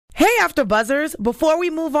AfterBuzzers, before we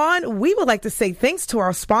move on, we would like to say thanks to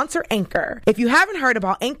our sponsor, Anchor. If you haven't heard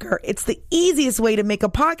about Anchor, it's the easiest way to make a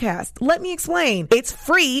podcast. Let me explain. It's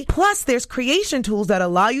free, plus there's creation tools that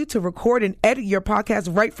allow you to record and edit your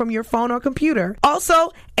podcast right from your phone or computer. Also,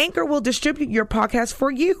 Anchor will distribute your podcast for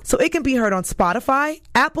you, so it can be heard on Spotify,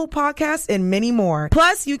 Apple Podcasts, and many more.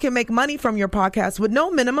 Plus, you can make money from your podcast with no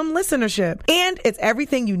minimum listenership. And it's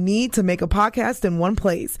everything you need to make a podcast in one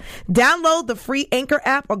place. Download the free Anchor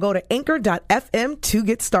app or go to anchor.fm to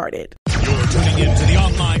get started. You're tuning into the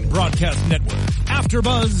online broadcast network,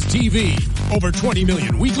 AfterBuzz TV. Over 20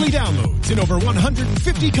 million weekly downloads in over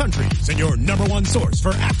 150 countries, and your number one source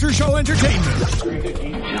for after-show entertainment.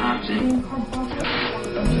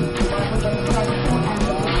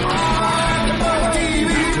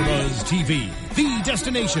 AfterBuzz TV, the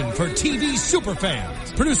destination for TV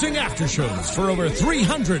superfans, producing aftershows for over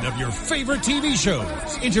 300 of your favorite TV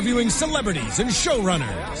shows, interviewing celebrities and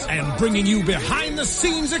showrunners, and bringing you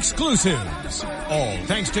behind-the-scenes exclusives. All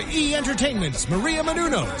thanks to E! Entertainment's Maria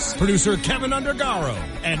Menounos, producer Kevin Undergaro,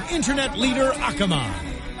 and internet leader Akamai.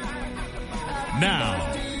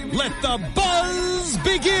 Now, let the buzz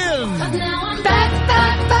begin! Back.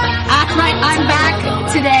 That's right, I'm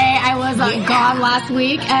back today. I was gone last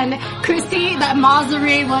week, and Christy, that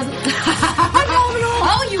Maserati was...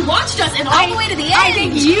 Oh, you watched us and all the way to the end. I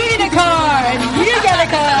think you need a car, and you get a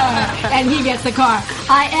car, and he gets the car.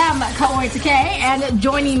 I am Kaori Takei, and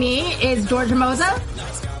joining me is George Hermosa.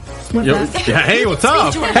 Hey, what's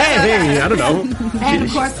up? Hey, I don't know. And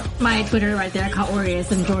of course, my Twitter right there, Kaori,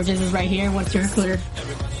 and George's is right here. What's your Twitter?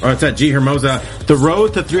 Oh, it's at G Hermosa. The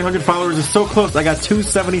road to 300 followers is so close. I got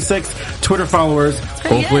 276 Twitter followers.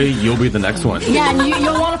 Hopefully, you'll be the next one. Yeah, and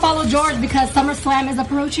you'll want to follow George because SummerSlam is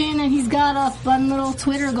approaching, and he's got a fun little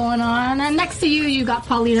Twitter going on. And next to you, you got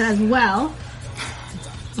Paulina as well.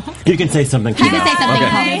 You can say something. You can say something,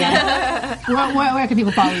 Paulina. Where can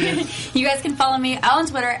people follow you? You guys can follow me on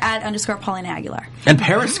Twitter at _Paulina Aguilar. And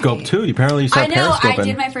Periscope, too. Apparently you saw Periscope. I know. I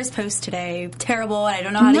did my first post today. Terrible. And I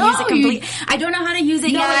don't know how to use it completely. I don't know how to use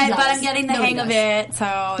it yet, but I'm getting the hang of it.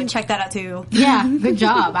 So check that out, too. Yeah, good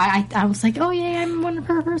job. I was like, oh, yay, I'm one of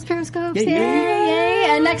her first Periscopes. Yay.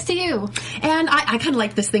 And next to you. And I kind of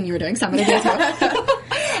like this thing you were doing, so I'm going to do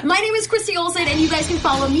it. My name is Christy Olsen, and you guys can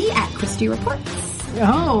follow me at Christy Reports.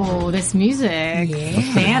 Oh, this music. Yeah.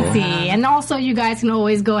 Fancy. And also, you guys can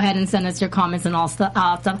always go ahead and send us your comments and all stuff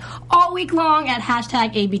all week long at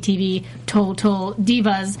 #ABTV Total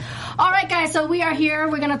Divas. All right, guys, so we are here.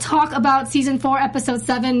 We're going to talk about Season 4, Episode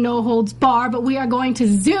 7, No Holds Bar, but we are going to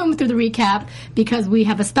zoom through the recap because we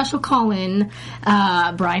have a special call-in,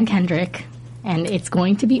 Brian Kendrick. And it's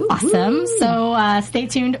going to be awesome. So stay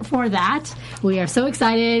tuned for that. We are so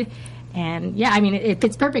excited. And yeah, I mean, it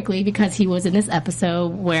fits perfectly because he was in this episode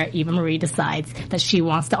where Eva Marie decides that she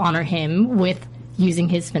wants to honor him with using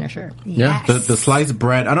his finisher. Yeah, yes. the sliced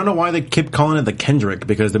bread. I don't know why they keep calling it the Kendrick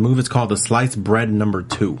because the move is called the sliced bread number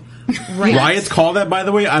 2. Right. Why it's called that, by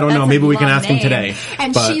the way, I don't know. Maybe we can ask him today.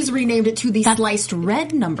 And she's renamed it to the sliced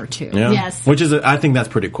red number 2. Yeah. Yes. Which is, I think that's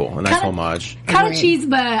pretty cool. A nice homage. Kind of cheese,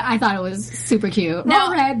 but I thought it was super cute.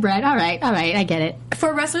 Now, red bread. All right. I get it.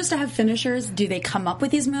 For wrestlers to have finishers, do they come up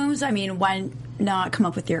with these moves? I mean, why not come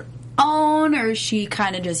up with your own, or is she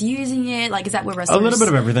kind of just using it? Like, is that what wrestlers a little bit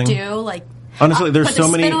of everything do? Like, honestly, there's so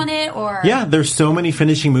many. Spin on it, or there's so many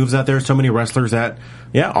finishing moves out there. So many wrestlers that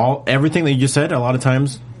everything that you just said. A lot of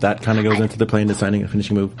times that kind of goes into the play in designing a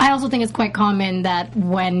finishing move. I also think it's quite common that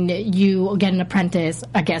when you get an apprentice,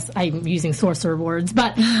 I guess I'm using sorcerer words,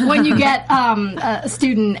 but when you get a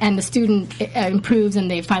student and the student improves and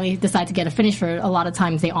they finally decide to get a finisher, a lot of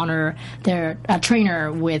times they honor their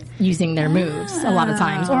trainer with using their moves. A lot of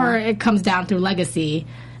times, or it comes down through legacy.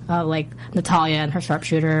 Like Natalia and her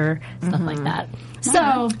sharpshooter, stuff like that.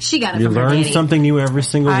 So she got it. You from her learn daddy. something new every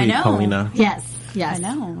single week, Paulina. Yes. I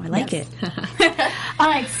know. I like it. All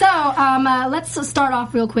right, so let's start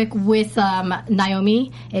off real quick with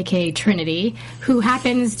Naomi, aka Trinity, who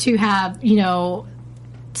happens to have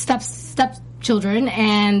stepchildren,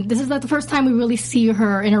 and this is like the first time we really see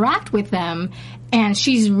her interact with them. And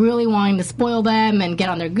she's really wanting to spoil them and get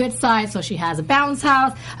on their good side. So she has a bounce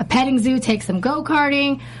house, a petting zoo, takes them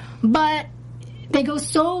go-karting. But they go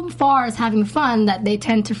so far as having fun that they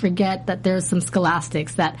tend to forget that there's some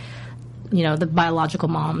scholastics that, the biological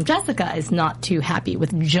mom, Jessica, is not too happy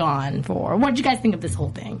with John for. What did you guys think of this whole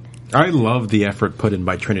thing? I love the effort put in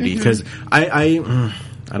by Trinity because I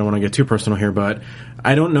don't want to get too personal here, but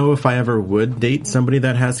I don't know if I ever would date somebody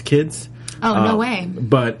that has kids. Oh, no way.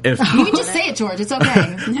 But if you can just say it, George, it's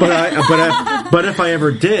okay. but if I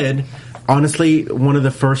ever did, honestly, one of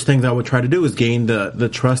the first things I would try to do is gain the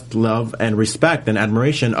trust, love, and respect and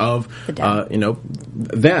admiration of,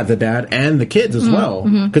 the dad and the kids as well.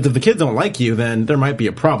 Because if the kids don't like you, then there might be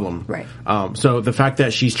a problem. Right. So the fact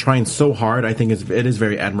that she's trying so hard, I think it is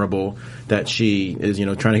very admirable that she is,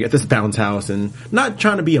 trying to get this bounce house and not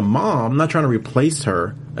trying to be a mom, not trying to replace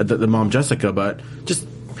her, the mom Jessica, but just,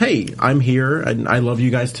 hey, I'm here and I love you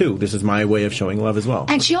guys too. This is my way of showing love as well.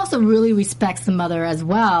 And she also really respects the mother as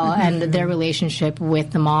well and their relationship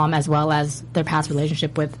with the mom as well as their past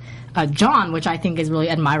relationship with John, which I think is really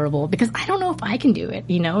admirable because I don't know if I can do it.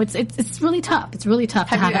 It's really tough. It's really tough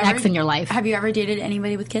to have an ex in your life. Have you ever dated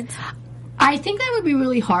anybody with kids? I think that would be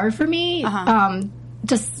really hard for me.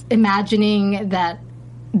 Just imagining that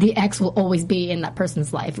the ex will always be in that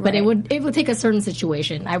person's life, but it would take a certain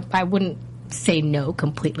situation. I wouldn't say no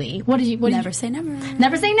completely. What did you Never say never.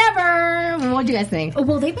 Never say never. What do you guys think?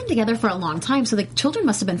 Well, they've been together for a long time, so the children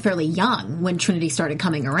must have been fairly young when Trinity started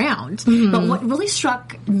coming around. But what really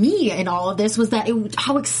struck me in all of this was that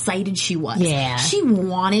how excited she was. Yeah. She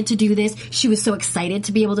wanted to do this. She was so excited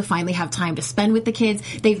to be able to finally have time to spend with the kids.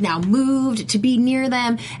 They've now moved to be near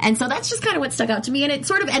them. And so that's just kind of what stuck out to me. And it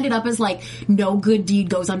sort of ended up as like, no good deed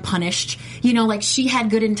goes unpunished. Like she had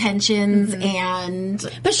good intentions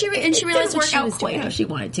But she realized work out quite how she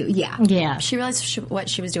wanted to. Yeah. She realized what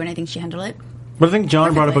she was doing. I think she handled it. But I think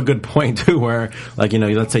John brought up a good point too, where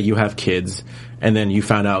let's say you have kids, and then you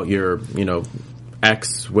found out your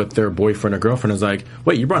ex with their boyfriend or girlfriend is like,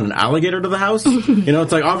 wait, you brought an alligator to the house?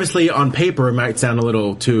 It's like obviously on paper it might sound a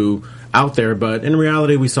little too out there, but in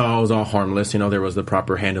reality we saw it was all harmless. There was the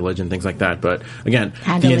proper handlage and things like that. But again,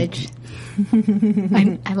 handlage.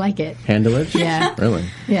 I like it. Handlage? Yeah. Really?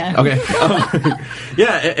 Yeah. Okay.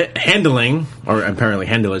 Handling, or apparently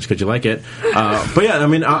handlage because you like it. But yeah, I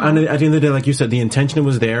mean, at the end of the day, like you said, the intention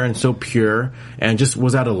was there and so pure and just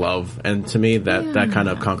was out of love. And to me, that kind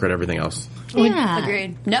of conquered everything else. Yeah.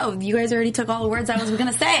 Agreed. No, you guys already took all the words I was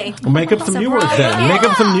going to say. Well, make up some new words then. Make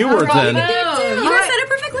up some new words then. You guys said it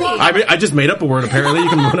perfectly. I just made up a word, apparently. You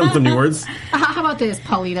can run up some new words. How about this,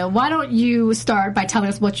 Paulina? Why don't you start by telling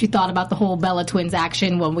us what you thought about the whole Bella Twins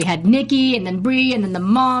action when we had Nikki and then Bree and then the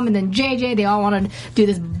mom and then JJ. They all wanted to do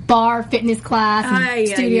this bar fitness class and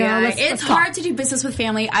studio. It's hard to do business with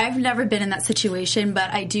family. I've never been in that situation,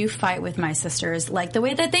 but I do fight with my sisters like the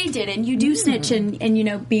way that they did. And you do snitch and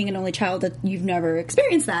being an only child that you've never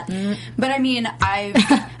experienced that. But I mean,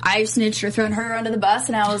 I've snitched or thrown her under the bus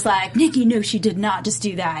and I was like, Nikki, no, she did not just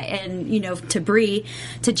do that. And, to Bree,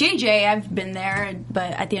 to JJ, I've been there,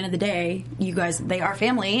 but at the end of the day, you guys, they are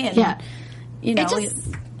family. And,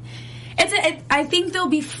 I think they'll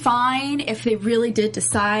be fine if they really did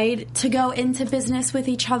decide to go into business with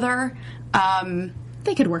each other.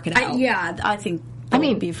 They could work it out. I think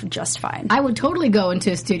they'll be just fine. I would totally go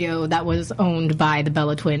into a studio that was owned by the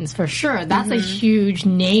Bella Twins for sure. That's a huge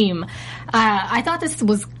name. I thought this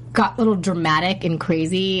got a little dramatic and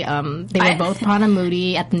crazy. They were both kind of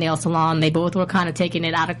moody at the nail salon. They both were kind of taking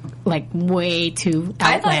it out of way too outlandish.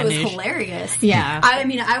 I thought it was hilarious. Yeah.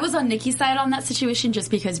 I was on Nikki's side on that situation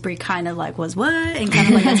just because Brie kind of was what and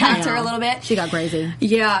kind of attacked her a little bit. She got crazy.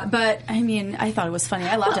 Yeah, but I thought it was funny.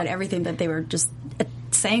 I laughed at everything that they were just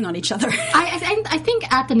saying on each other. I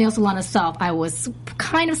think at the nail salon itself, I was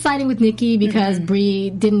kind of siding with Nikki because Brie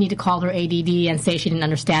didn't need to call her ADD and say she didn't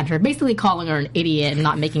understand her, basically calling her an idiot and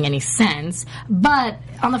not making any sense. But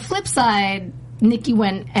on the flip side, Nikki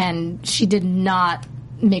went and she did not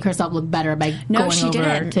make herself look better by going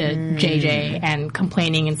over to JJ and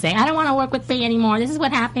complaining and saying, I don't want to work with Brie anymore. This is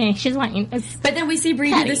what happened. She's like, but then we see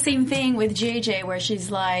Brie do the same thing with JJ where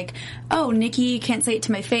she's like, oh, Nikki can't say it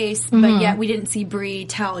to my face, but yet we didn't see Brie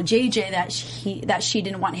tell JJ that she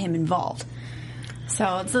didn't want him involved.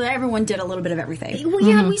 So everyone did a little bit of everything. Well,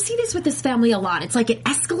 yeah, we see this with this family a lot. It's like it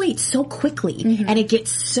escalates so quickly, and it gets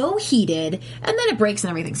so heated, and then it breaks and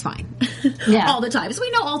everything's fine. All the time. So we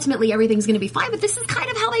know ultimately everything's going to be fine, but this is kind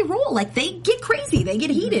of how they roll. Like, they get crazy, they get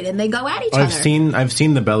heated, and they go at each other. I've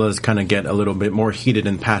seen the Bellas kind of get a little bit more heated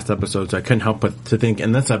in past episodes. I couldn't help but to think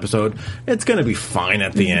in this episode, it's going to be fine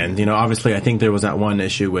at the end. Obviously, I think there was that one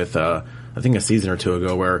issue with, I think a season or two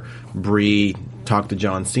ago, where Brie talked to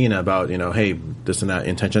John Cena about, hey, this and that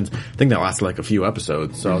intentions. I think that lasted like a few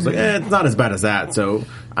episodes. So I was like, it's not as bad as that. So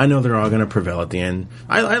I know they're all going to prevail at the end.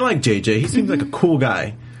 I like JJ. He seems like a cool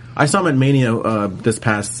guy. I saw him at Mania this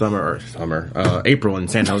past April in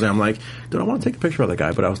San Jose. I'm like, dude, I want to take a picture of that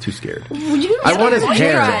guy, but I was too scared. I want his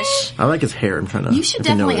hair. I like his hair. I'm trying to. You should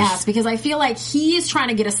definitely ask, because I feel like he is trying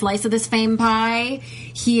to get a slice of this fame pie.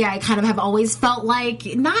 I kind of have always felt like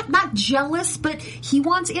not jealous, but he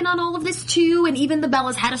wants in on all of this too. And even the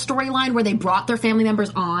Bellas had a storyline where they brought their family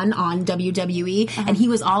members on WWE, and he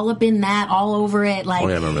was all up in that, all over it. Like,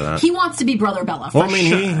 I remember that. He wants to be Brother Bella. For well, I mean,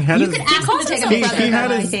 sure. he had you could ask him to take a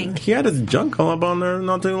picture. He had his junk all up on there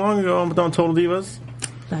not too long ago on Total Divas.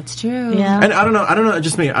 That's true. Yeah. And I don't know,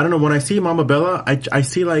 just me. I don't know, when I see Mama Bella, I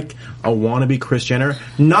see like a wannabe Kris Jenner.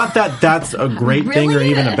 Not that that's a great thing or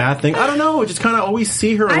even a bad thing. I don't know. I just kind of always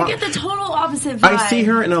see her a lot. I get the total opposite vibe. I see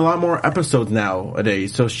her in a lot more episodes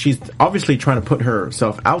nowadays. So she's obviously trying to put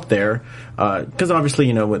herself out there. Because obviously,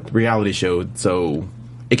 you know, with reality shows, so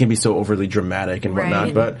it can be so overly dramatic and whatnot.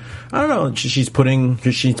 Right. But I don't know. She's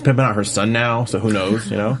pimping out her son now, so who knows?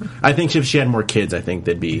 You know, I think if she had more kids, I think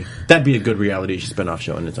that'd be a good reality spinoff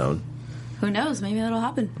show in its own. Who knows? Maybe that'll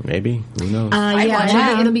happen. Maybe, who knows?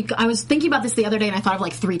 It'll be. I was thinking about this the other day, and I thought of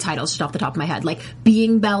like 3 titles just off the top of my head, like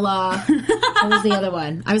Being Bella. What was the other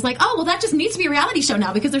one? I was like, oh well, that just needs to be a reality show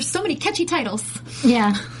now because there's so many catchy titles.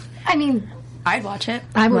 Yeah. I mean, I'd watch it.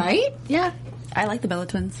 I would. Right? Yeah. I like the Bella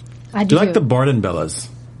twins. I Do do. you like the Barden Bellas?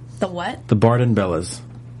 The what? The Barden Bellas.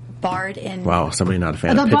 Bard and... Wow, somebody not a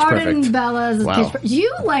fan the of Pitch Barden Perfect. Bellas is Wow. Pitch Perfect.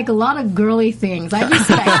 You like a lot of girly things. I respect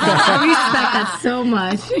that. I respect that so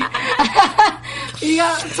much. You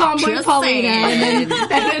got Tomboy Just Paulina, saying. and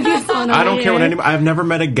then this one I over don't care what here. anybody... I've never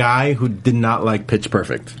met a guy who did not like Pitch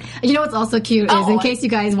Perfect. You know what's also cute is, in case you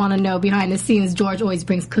guys want to know, behind the scenes, George always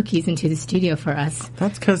brings cookies into the studio for us.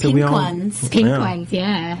 That's because Pink we all... ones. Pink ones,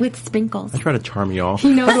 yeah. With sprinkles. I try to charm y'all.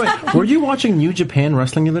 He knows. By the way, were you watching New Japan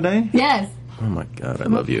Wrestling the other day? Yes. Oh my god, I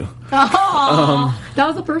love you. Oh, that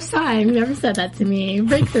was the first time you ever said that to me.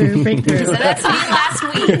 Breakthrough. That's me last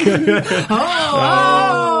week.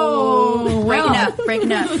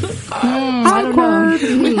 Breaking up. I don't know.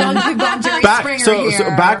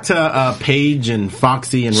 Back to Paige and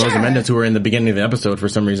Foxy and Rosa Mendes, who were in the beginning of the episode for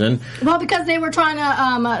some reason. Well, because they were trying to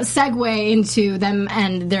segue into them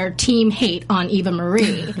and their team hate on Eva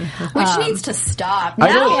Marie. Which needs to stop. I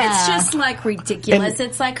know. Now it's just like ridiculous.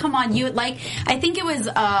 And- it's like, come on, you like. I think it was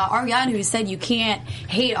Ariane who said you can't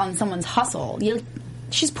hate on someone's hustle.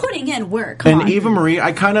 She's putting in work. Come on. Eva Marie,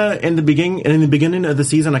 I kind of in the beginning of the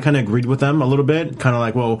season, I kind of agreed with them a little bit. Kind of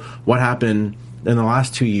like, well, what happened in the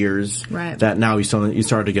last 2 years that now you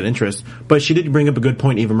started to get interest. But she did bring up a good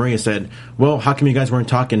point. Eva Marie said, well, how come you guys weren't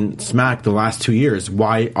talking smack the last 2 years?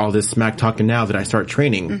 Why all this smack talking now that I start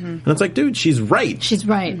training? And it's like, dude, she's right. She's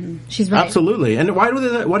right. She's right. Absolutely. And why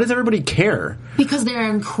does everybody care? Because they're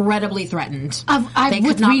incredibly threatened. with They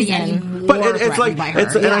could not be reason. any more But it's threatened like, by her.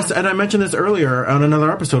 and I mentioned this earlier on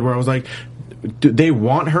another episode where I was like, do they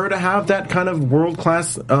want her to have that kind of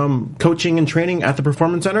world-class coaching and training at the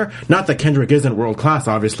Performance Center? Not that Kendrick isn't world-class,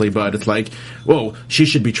 obviously, but it's like, whoa, she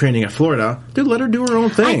should be training at Florida. Dude, let her do her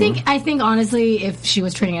own thing. I think honestly, if she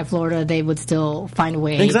was training at Florida, they would still find a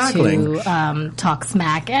way to talk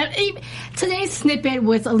smack. And today's snippet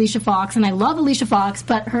with Alicia Fox, and I love Alicia Fox,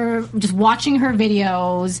 but her just watching her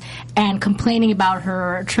videos and complaining about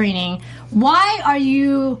her training. Why are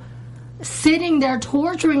you sitting there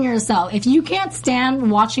torturing yourself? If you can't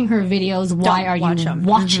stand watching her videos, why are you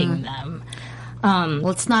watching them?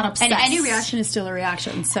 Let's not obsess. And any reaction is still a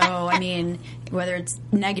reaction. So, I mean, whether it's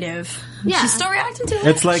negative, she's still reacting to it.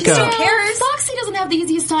 It's like she still cares. Foxy doesn't have the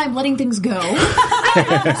easiest time letting things go.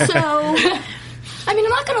 I mean,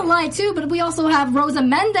 I'm not going to lie, too, but we also have Rosa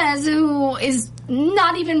Mendes, who is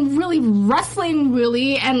not even really wrestling,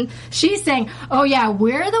 really, and she's saying, oh, yeah,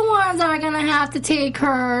 we're the ones that are going to have to take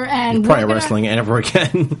her, and probably wrestling ever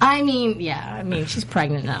again. I mean, she's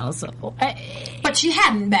pregnant now, so... But she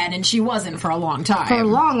hadn't been, and she wasn't for a long time. For a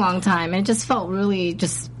long, long time, and it just felt really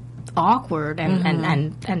just awkward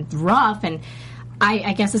and rough, and...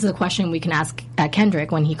 I guess this is a question we can ask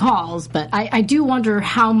Kendrick when he calls, but I do wonder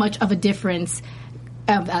how much of a difference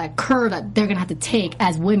of a curve that they're going to have to take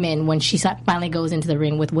as women when she finally goes into the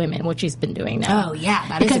ring with women, which she's been doing now. Oh, yeah,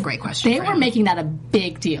 that is a great question. They were making that a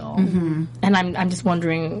big deal. Mm-hmm. And I'm just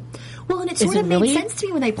wondering... Well, and it sort of made sense to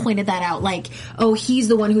me when they pointed that out. Like, oh, he's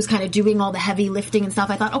the one who's kind of doing all the heavy lifting and stuff.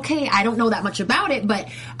 I thought, okay, I don't know that much about it, but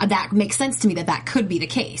that makes sense to me that could be the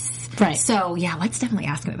case. Right. So, yeah, let's definitely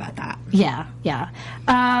ask him about that. Yeah.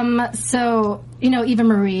 So, Eva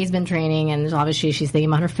Marie's been training, and obviously she's thinking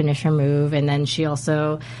about her finisher move, and then she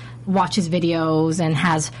also watches videos and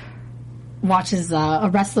watches a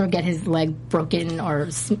wrestler get his leg broken or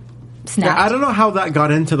snapped. Yeah, I don't know how that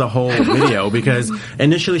got into the whole video because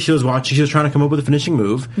initially she was trying to come up with a finishing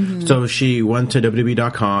move. Mm-hmm. So she went to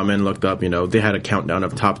WWE.com and looked up, they had a countdown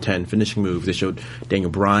of top 10 finishing moves. They showed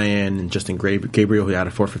Daniel Bryan and Justin Gabriel, who had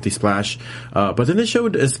a 450 splash. But then they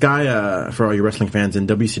showed this guy, for all you wrestling fans, in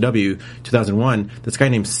WCW 2001, this guy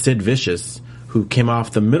named Sid Vicious, who came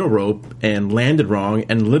off the middle rope and landed wrong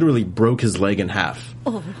and literally broke his leg in half.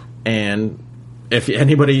 Oh. And if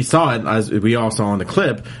anybody saw it, as we all saw in the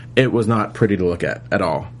clip, it was not pretty to look at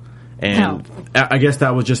all. And I guess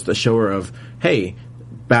that was just a shower of, hey,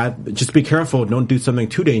 just be careful, don't do something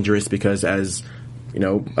too dangerous because as,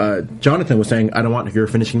 Jonathan was saying, I don't want your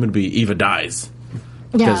finishing move to be Eva dies.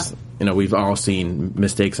 Because, we've all seen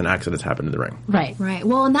mistakes and accidents happen in the ring. Right.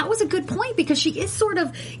 Well, and that was a good point because she is sort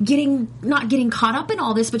of not getting caught up in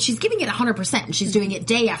all this, but she's giving it 100% and she's doing it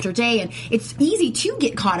day after day. And it's easy to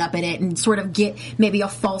get caught up in it and sort of get maybe a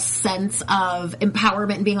false sense of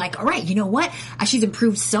empowerment and being like, all right, you know what? She's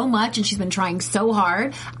improved so much and she's been trying so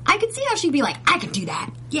hard. I could see how she'd be like, I can do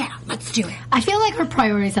that. Yeah, let's do it. I feel like her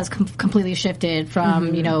priorities has completely shifted from,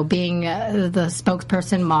 being the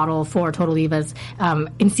spokesperson model for Total Divas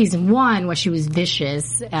in season 1 where she was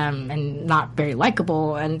vicious and not very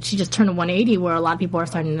likable, and she just turned a 180 where a lot of people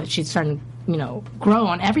she's starting to grow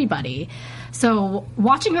on everybody. So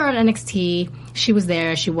watching her at NXT, she was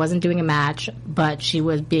there, she wasn't doing a match, but she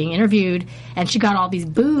was being interviewed and she got all these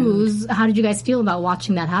boos. How did you guys feel about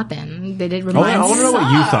watching that happen? Did it remind I want to know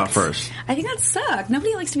what you thought first. I think that sucked.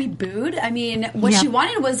 Nobody likes to be booed. I mean, what she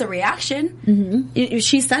wanted was a reaction. Mm-hmm.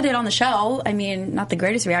 She said it on the show. I mean, not the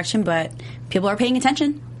greatest reaction, but people are paying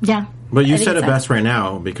attention. Yeah. But you said it best right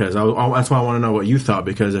now because that's why I want to know what you thought,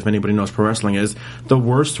 because if anybody knows pro wrestling is, the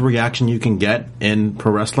worst reaction you can get in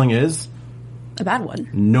pro wrestling is a bad one.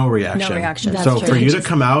 No reaction. No reaction. So for you to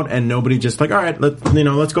come out and nobody just like, all right,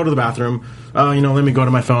 let's go to the bathroom. Let me go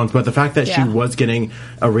to my phones. But the fact that she was getting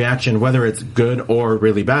a reaction, whether it's good or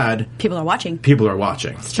really bad, people are watching.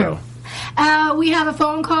 It's true. We have a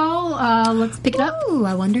phone call. Let's pick it up. Ooh,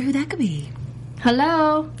 I wonder who that could be.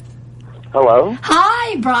 Hello. Hello.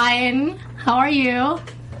 Hi, Brian. How are you?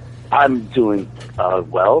 I'm doing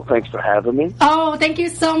well. Thanks for having me. Oh, thank you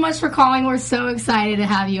so much for calling. We're so excited to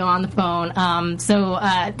have you on the phone. So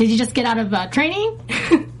did you just get out of training?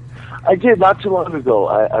 I did not too long ago.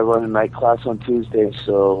 I run a night class on Tuesday,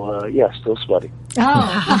 so still sweaty.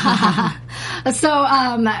 Oh.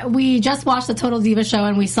 So we just watched the Total Diva show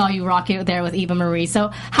and we saw you rock it there with Eva Marie. So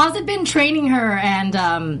how's it been training her? And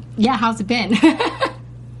how's it been?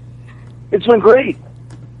 It's been great.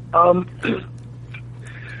 So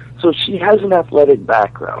she has an athletic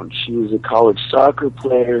background. She was a college soccer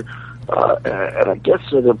player, and I guess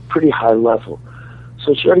at a pretty high level.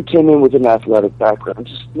 So she already came in with an athletic background,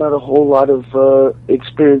 just not a whole lot of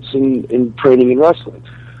experience in training and wrestling.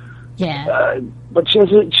 Yeah. But she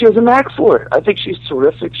has a knack for it. I think she's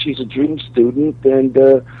terrific. She's a dream student,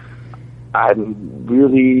 and I'm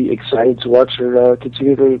really excited to watch her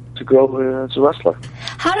continue to grow as a wrestler.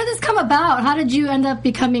 How did this come about? How did you end up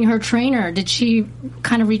becoming her trainer? Did she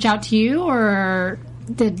kind of reach out to you, or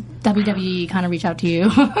did WWE kind of reach out to you?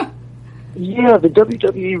 Yeah, the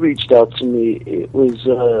WWE reached out to me. It was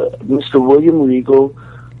Mr. William Regal,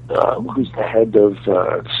 who's the head of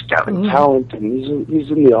scouting talent, and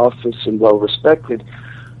he's in the office and well respected,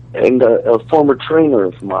 and a former trainer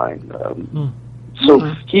of mine. So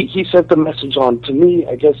he sent the message on to me.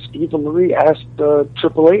 I guess Eva Marie asked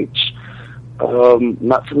Triple H,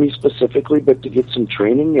 not for me specifically, but to get some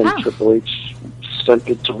training, and Triple H sent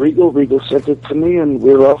it to Regal. Regal sent it to me, and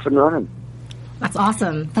we're off and running. That's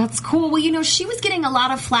awesome. That's cool. Well, she was getting a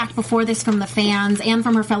lot of flack before this from the fans and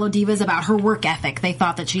from her fellow divas about her work ethic. They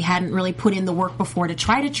thought that she hadn't really put in the work before to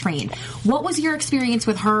try to train. What was your experience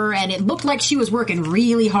with her? And it looked like she was working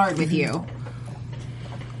really hard with you.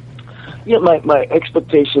 Yeah, my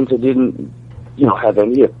expectations, I didn't, have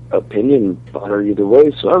any opinion on her either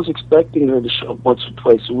way. So I was expecting her to show up once or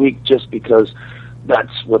twice a week just because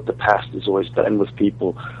that's what the past has always been with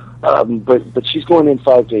people. But she's going in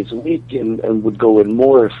 5 days a week and would go in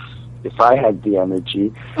more if I had the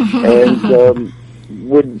energy, and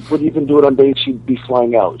would even do it on days she'd be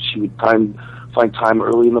flying out. She would find time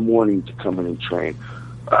early in the morning to come in and train.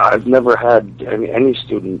 I've never had any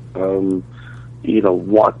student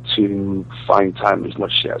want to find time as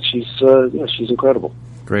much as she has. She's incredible.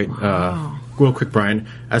 Great. Real quick, Brian,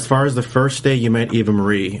 as far as the first day you met Eva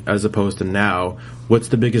Marie as opposed to now, what's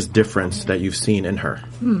the biggest difference that you've seen in her?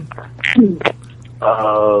 In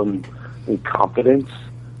confidence.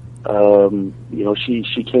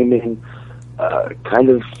 She came in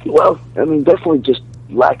definitely just,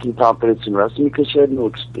 lacking confidence in wrestling because she had no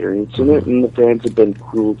experience in it, and the fans had been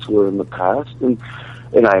cruel to her in the past, and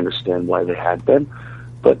I understand why they had been.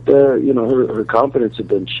 But her confidence had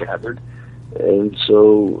been shattered, and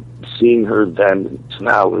so seeing her then to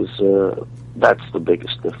now is that's the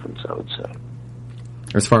biggest difference, I would say.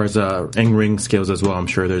 As far as in-ring skills as well, I'm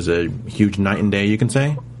sure there's a huge night and day, you can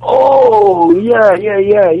say? Oh, yeah.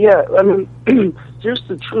 I mean, here's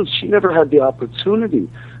the truth. She never had the opportunity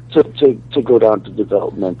to go down to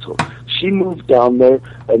developmental. She moved down there,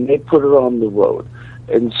 and they put her on the road.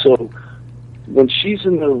 And so when she's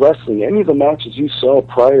in there wrestling, any of the matches you saw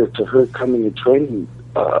prior to her coming and training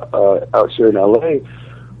out here in L.A.,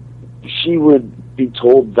 she would be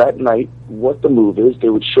told that night what the move is. They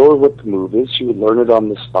would show her what the move is. She would learn it on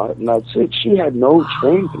the spot, and that's it. She had no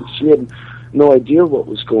training. She had no idea what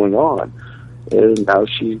was going on. And now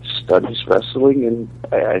she studies wrestling, and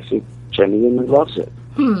I think genuinely loves it.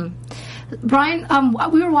 Brian,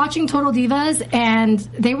 we were watching Total Divas, and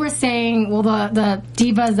they were saying, well, the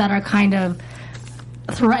divas that are kind of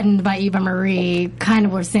threatened by Eva Marie kind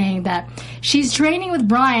of were saying that she's training with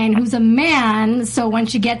Brian, who's a man, so when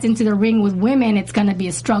she gets into the ring with women, it's going to be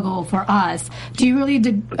a struggle for us. Do you really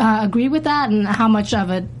agree with that, and how much of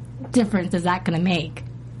a difference is that going to make?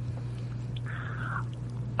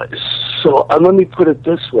 So let me put it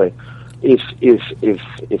this way: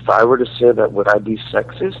 if I were to say that, would I be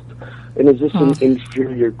sexist? And is this an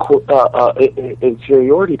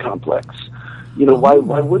inferiority complex? Why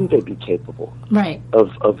wouldn't they be capable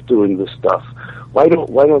of doing this stuff? Why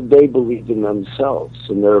don't they believe in themselves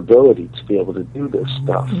and their ability to be able to do this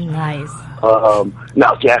stuff? Nice.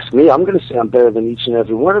 Now, if you ask me, I'm going to say I'm better than each and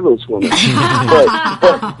every one of those women.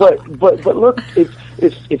 but look,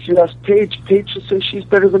 if you ask Paige should say she's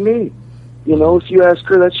better than me. If you ask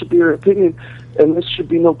her, that should be her opinion, and this should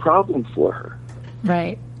be no problem for her.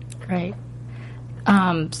 Right.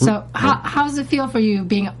 So how does it feel for you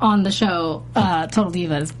being on the show, Total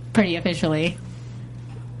Divas, pretty officially?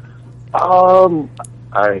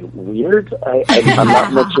 Weird. I'm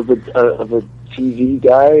not much of a TV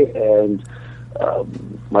guy, and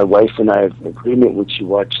my wife and I have an agreement when she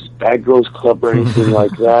watches Bad Girls Club or anything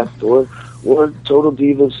like that, or Total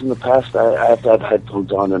Divas in the past. I have to have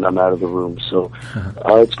headphones on and I'm out of the room. So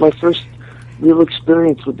it's my first real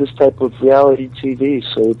experience with this type of reality TV,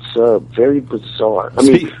 so it's very bizarre. I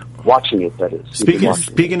mean, watching it, that is.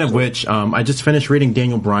 Speaking of which, I just finished reading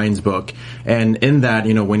Daniel Bryan's book, and in that,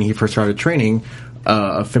 when he first started training,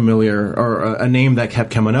 a familiar or a name that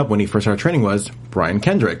kept coming up when he first started training was Brian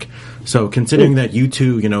Kendrick. So considering that you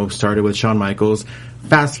two, started with Shawn Michaels,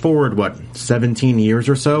 fast forward, 17 years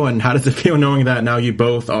or so, and how does it feel knowing that now you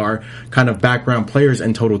both are kind of background players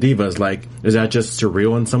in Total Divas? Like, is that just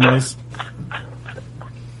surreal in some ways?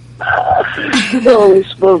 Holy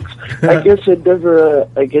smokes! I guess I'd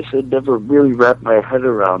never really wrapped my head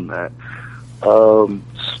around that.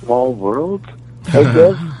 Small world, I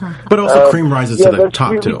guess. But also, cream rises to the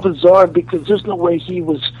top really too. Bizarre, because there's no way he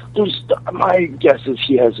was. My guess is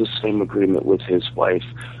he has the same agreement with his wife.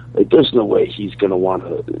 Like, there's no way he's going to want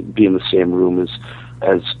to be in the same room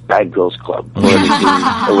as Bad Girls Club or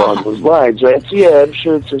anything along those lines, right? So yeah, I'm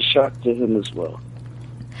sure it's a shock to him as well.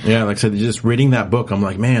 Yeah, like I said, just reading that book, I'm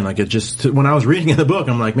like, man, like it just, when I was reading the book,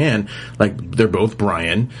 I'm like, man, like they're both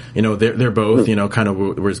Brian, they're both, kind of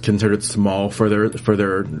were considered small for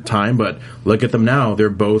their time, but look at them now, they're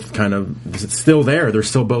both kind of still there, they're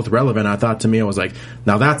still both relevant. I thought, to me, I was like,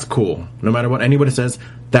 now that's cool. No matter what anybody says,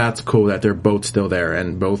 that's cool that they're both still there,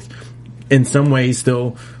 and both in some ways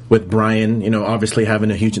still with Brian, obviously having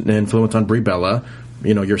a huge influence on Brie Bella,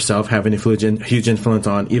 yourself having a huge influence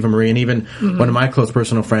on Eva Marie, and even one of my close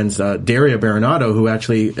personal friends, Daria Baronato, who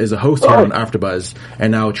actually is a host here on AfterBuzz,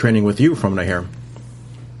 and now training with you, from what I hear.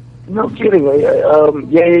 No kidding.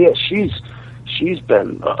 Yeah. She's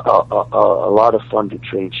been a lot of fun to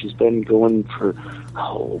train. She's been going for,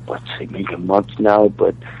 maybe a month now,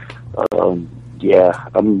 but yeah,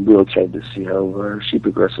 I'm real excited to see how she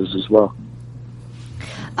progresses as well.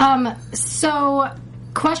 So,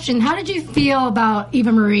 question, how did you feel about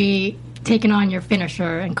Eva Marie taking on your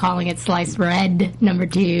finisher and calling it sliced bread --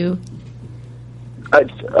 2?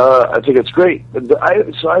 I think it's great. I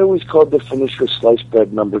always called the finisher sliced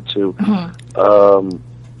bread #2.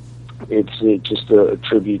 It's just a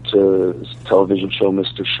tribute to his television show,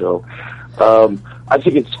 Mr. Show. I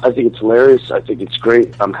think it's hilarious. I think it's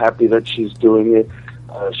great. I'm happy that she's doing it.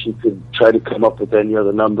 She could try to come up with any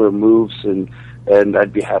other number of moves, and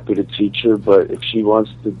I'd be happy to teach her. But if she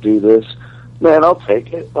wants to do this, man, I'll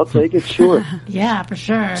take it, sure. Yeah, for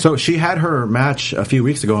sure. So she had her match a few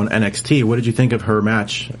weeks ago on NXT. What did you think of her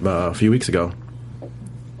match a few weeks ago?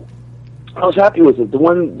 I was happy with it. The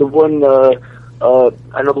one.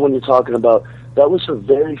 I know the one you're talking about. That was her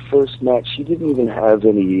very first match. She didn't even have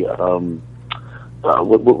any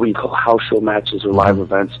what we call house show matches or live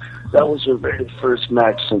events. That was her very first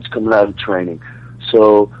match since coming out of training.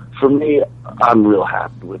 So for me, I'm real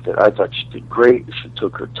happy with it. I thought she did great. She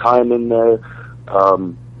took her time in there.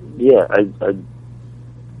 I'm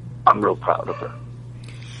real proud of her.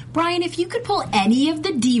 Brian, if you could pull any of the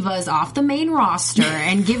divas off the main roster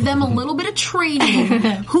and give them a little bit of training,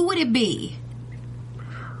 who would it be?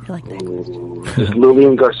 I like that. Does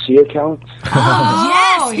Lillian Garcia count?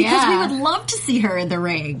 Yes, because we would love to see her in the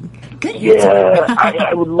ring. Good answer. Yeah,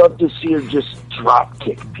 I would love to see her just drop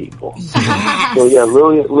kick people. Yes. So yeah,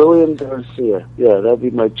 Lillian Garcia. Yeah, that'd be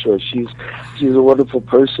my choice. She's a wonderful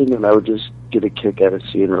person, and I would just get a kick out of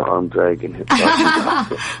seeing her arm drag and hit.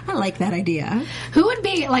 I like that idea. Who would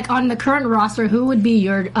be, like, on the current roster, who would be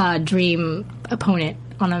your dream opponent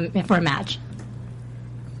for a match?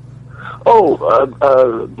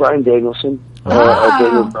 Oh, Bryan Danielson.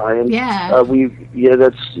 Daniel Bryan. Yeah. We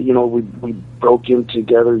broke in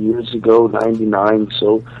together years ago, '99.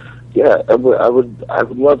 So, yeah, I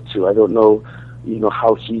would love to. I don't know,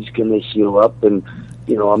 how he's going to heal up, and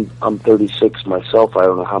I'm 36 myself. I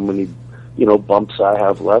don't know how many bumps I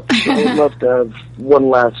have left. So I would love to have one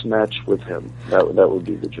last match with him. That would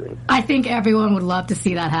be the dream. I think everyone would love to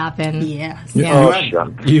see that happen. Yes.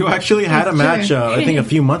 You actually had a match, I think a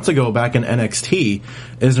few months ago back in NXT.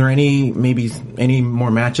 Is there any more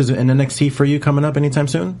matches in NXT for you coming up anytime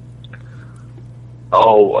soon?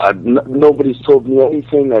 Oh, nobody's told me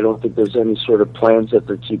anything. I don't think there's any sort of plans that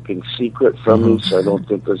they're keeping secret from me, so I don't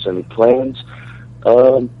think there's any plans.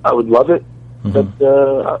 I would love it. But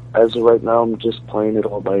as of right now, I'm just playing it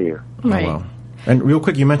all by ear. Right. Oh, wow. And real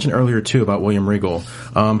quick, you mentioned earlier, too, about William Regal.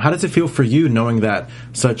 How does it feel for you knowing that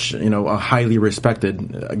such, a highly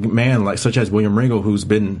respected man such as William Regal, who's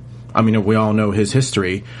been, we all know his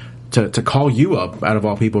history, to call you up, out of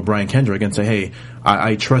all people, Brian Kendrick, and say, hey,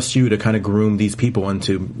 I trust you to kind of groom these people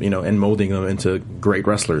into, and molding them into great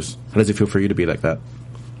wrestlers. How does it feel for you to be like that?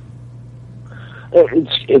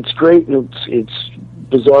 It's great. It's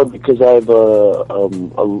bizarre because I have a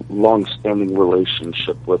long-standing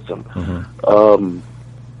relationship with him.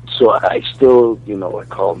 So I still, I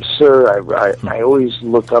call him sir. I always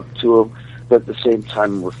look up to him, but at the same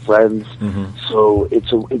time we're friends. So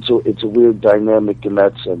it's a weird dynamic in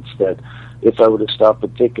that sense that if I were to stop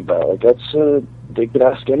and think about it, they could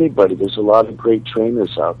ask anybody. There's a lot of great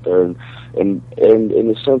trainers out there, and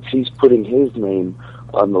in a sense he's putting his name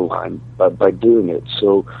on the line by doing it.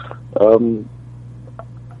 So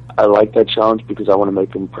I like that challenge because I want to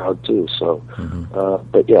make him proud too. So,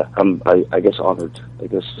 but yeah, I guess honored. I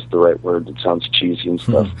guess is the right word. It sounds cheesy and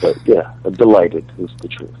stuff, but yeah, delighted is the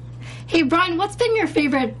truth. Hey, Brian, what's been your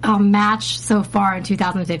favorite match so far in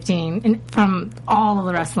 2015 from all of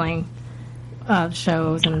the wrestling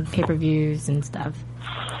shows and pay-per-views and stuff?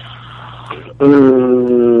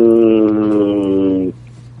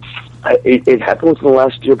 It happened within the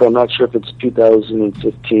last year, but I'm not sure if it's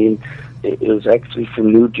 2015. It was actually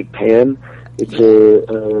from New Japan. It's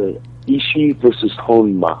Ishii versus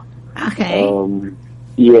Honma. Okay.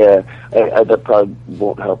 Yeah, that probably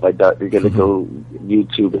won't help. I doubt you're going to go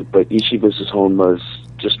YouTube it, but Ishii versus Honma is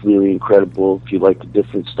just really incredible if you like a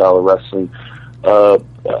different style of wrestling.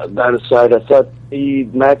 That aside, I thought the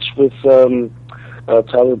match with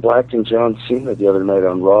Tyler Black and John Cena the other night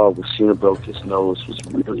on Raw, where Cena broke his nose, was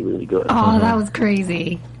really, really good. Oh, that was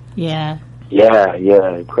crazy. Yeah. Yeah,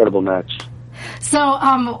 incredible match. So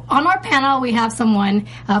on our panel, we have someone,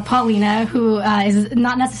 Paulina, who is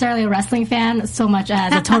not necessarily a wrestling fan so much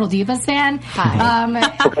as a Total Divas fan.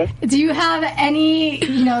 Hi. Okay. Do you have any,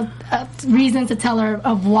 reason to tell her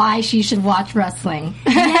of why she should watch wrestling?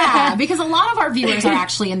 Yeah, because a lot of our viewers are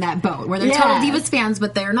actually in that boat where they're Total Divas fans,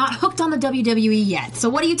 but they're not hooked on the WWE yet. So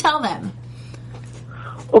what do you tell them?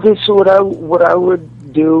 Okay, so what I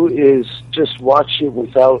would do is just watch it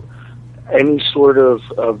without any sort of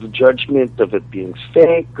judgment of it being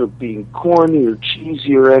fake or being corny or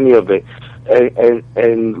cheesy or any of it,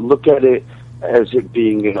 and look at it as it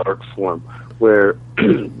being an art form where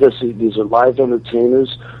these are live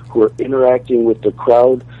entertainers who are interacting with the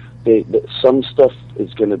crowd. Some stuff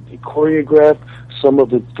is going to be choreographed, some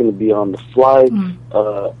of it's going to be on the fly,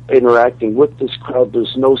 interacting with this crowd.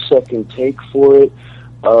 There's no second take for it.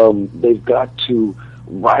 They've got to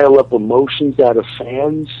rile up emotions out of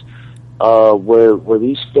fans. Where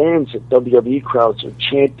these fans at WWE crowds are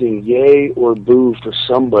chanting yay or boo for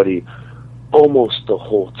somebody almost the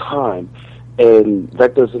whole time, and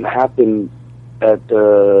that doesn't happen at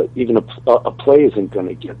even a play isn't going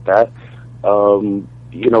to get that.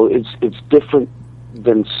 it's different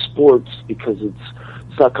than sports because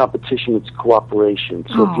it's not competition, it's cooperation.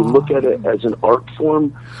 So if you look at it as an art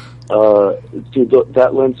form, through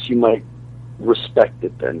that lens, you might respect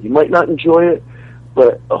it then. You might not enjoy it,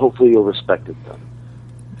 but hopefully you'll respect it then.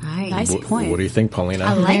 Nice point. What do you think, Paulina?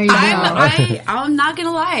 I'm not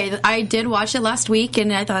gonna lie. I did watch it last week,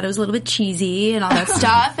 and I thought it was a little bit cheesy and all that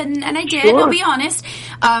stuff. And I did. Sure. I'll be honest.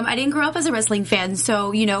 I didn't grow up as a wrestling fan,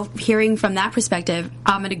 so hearing from that perspective,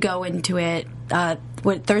 I'm gonna go into it.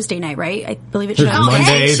 Thursday night, right? I believe it should. There's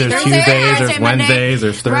Mondays, there's Tuesdays, there's Wednesdays,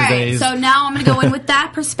 there's Thursdays. Right. So now I'm going to go in with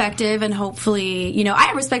that perspective, and hopefully, I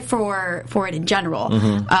have respect for it in general.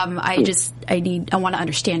 Mm-hmm. I want to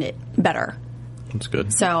understand it better. That's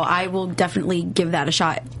good. So I will definitely give that a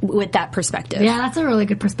shot with that perspective. Yeah, that's a really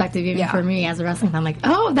good perspective, even for me as a wrestling fan. I'm like,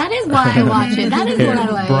 oh, that is why I watch it. That is what I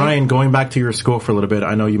like. Brian, going back to your school for a little bit,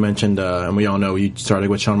 I know you mentioned, and we all know you started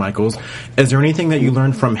with Shawn Michaels. Is there anything that you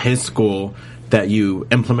learned from his school that you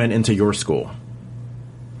implement into your school?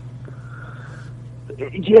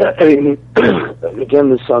 Yeah, I mean, again,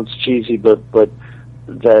 this sounds cheesy, but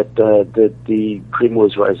that the cream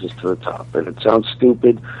always rises to the top, and it sounds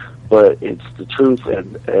stupid, but it's the truth.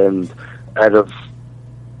 And out of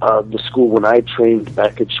the school when I trained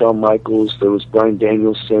back at Shawn Michaels, there was Bryan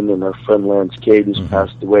Danielson and our friend Lance Cade, who's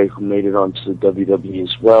passed away, who made it onto the WWE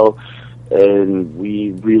as well, and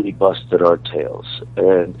we really busted our tails.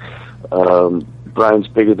 And Brian's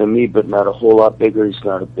bigger than me, but not a whole lot bigger. He's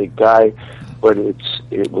not a big guy, but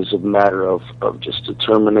it was a matter of just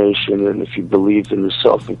determination, and if you believe in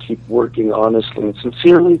yourself and keep working honestly and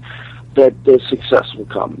sincerely, that the success will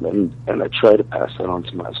come, and I try to pass that on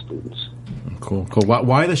to my students. Cool.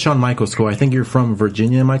 Why the Shawn Michaels School? I think you're from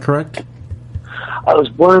Virginia, am I correct? I was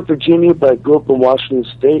born in Virginia, but I grew up in Washington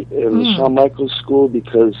State in the Shawn Michaels School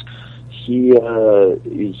because he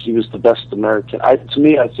was the best American. To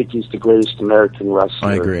me, I think he's the greatest American wrestler.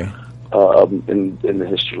 I agree. In the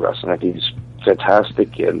history of wrestling, I think he's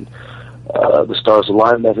fantastic, and the stars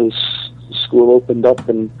aligned that his school opened up,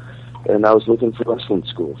 and I was looking for wrestling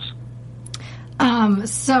schools.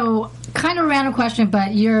 So kind of a random question,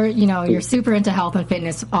 but you're super into health and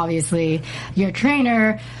fitness, obviously. You're a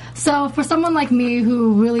trainer. So for someone like me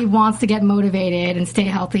who really wants to get motivated and stay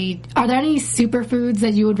healthy, are there any superfoods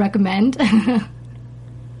that you would recommend?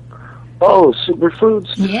 Oh,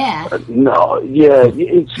 superfoods? Yeah.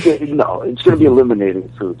 It's going to be eliminating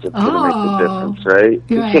foods that's going to make the difference, right?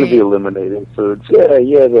 It's going to be eliminating foods.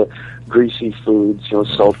 Yeah, the greasy foods,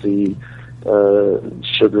 salty,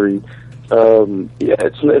 sugary.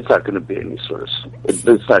 It's not going to be any sort of. It's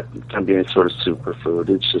not going to be any sort of superfood.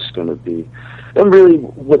 It's just going to be, and really,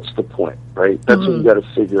 what's the point, right? That's what you got to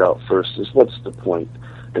figure out first. Is what's the point?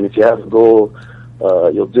 And if you have a goal,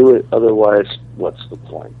 you'll do it. Otherwise, what's the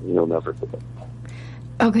point? You'll never do it.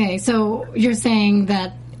 Okay, so you're saying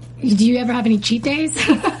that. Do you ever have any cheat days?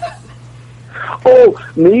 Oh,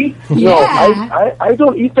 me? Yeah. No, I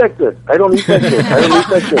don't eat that good. Every day's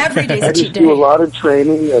a cheat day. I just do a lot of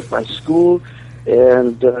training at my school,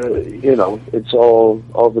 and it's all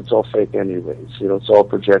of it's all fake anyways. It's all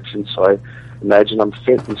projection. So I imagine I'm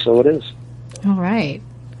fit, and so it is. All right.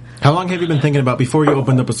 How long have you been thinking about, before you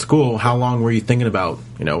opened up a school, how long were you thinking about,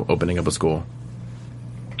 opening up a school?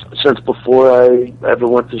 Since before I ever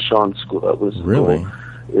went to Shawn's school. That was really cool.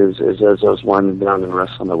 As I was winding down in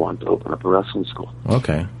wrestling, I wanted to open up a wrestling school.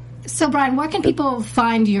 Okay. So, Brian, where can people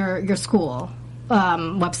find your school?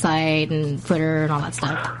 Website and Twitter and all that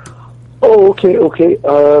stuff? Oh, okay.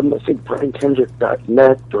 I think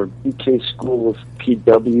BrianKendrick.net or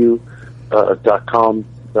BKSchoolofPW.com.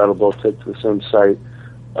 That'll both take to the same site.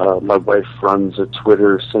 My wife runs a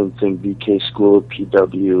Twitter, same thing, BK School of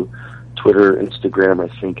PW, Twitter, Instagram,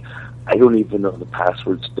 I think. I don't even know the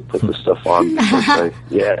passwords to put the stuff on.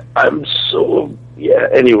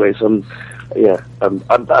 Anyways, I'm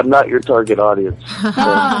not your target audience.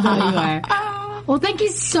 Oh, no, you are. Well, thank you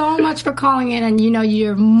so much for calling in, and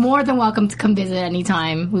you're more than welcome to come visit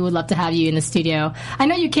anytime. We would love to have you in the studio. I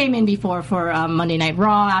know you came in before for Monday Night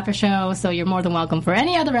Raw AfterShow, so you're more than welcome for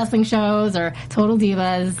any other wrestling shows or Total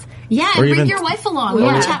Divas. Yeah, and bring your wife along.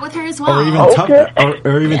 We'll chat with her as well. Or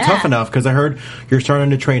even Tough Enough, because I heard you're starting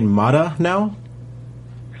to train Mata now.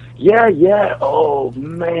 Yeah. Oh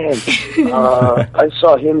man, I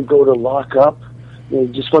saw him go to lock up. He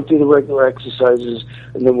just went through the regular exercises,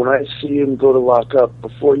 and then when I see him go to lock up,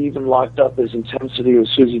 before he even locked up, his intensity as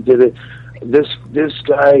soon as he did it, this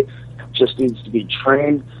guy just needs to be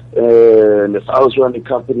trained. And if I was running a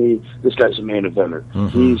company, this guy's a main eventer.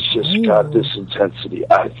 He's just got this intensity.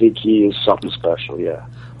 I think he is something special, yeah.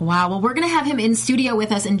 Wow, well, we're going to have him in studio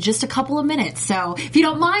with us in just a couple of minutes. So if you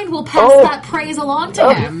don't mind, we'll pass that praise along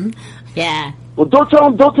to him. Yeah. Well, don't tell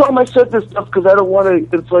him I said this stuff because I don't want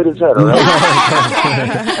to inflate his head, all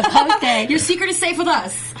right? Okay. Your secret is safe with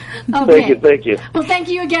us. Okay. Thank you. Well, thank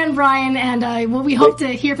you again, Brian, and we hope to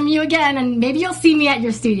hear from you again, and maybe you'll see me at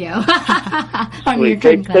your studio.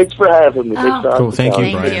 Thanks for having me. Cool, thank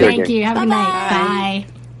you, Brian. Thank you. Have a good night. Bye.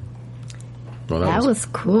 Well, that was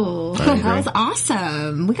cool. That was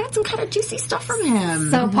awesome. We got some kind of juicy stuff from him.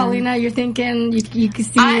 So, Paulina, you're thinking you can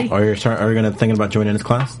see... Are you going to thinking about joining his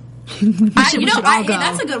class? That's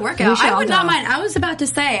a good workout. I would not mind. I was about to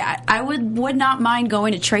say I would not mind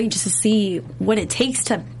going to train just to see what it takes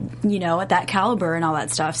to, at that caliber and all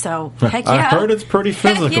that stuff. So heck yeah, I heard it's pretty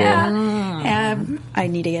physical. I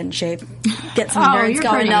need to get in shape, get some nerds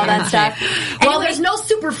going and all that stuff. Well, there's no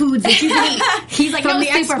superfoods that you can eat. He's like the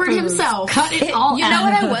expert himself. Cut it all out. You know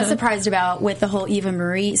what I was surprised about with the whole Eva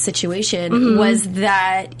Marie situation was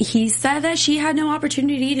that he said that she had no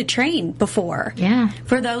opportunity to train before. Yeah.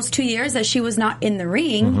 For those 2 years that she was not in the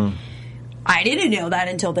ring. I didn't know that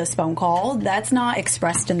until this phone call. That's not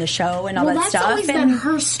expressed in the show and all that stuff. That's always been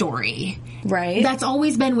her story. Right. That's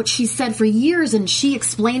always been what she said for years, and she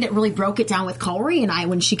explained it, really broke it down with Corey and I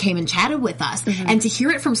when she came and chatted with us. And to hear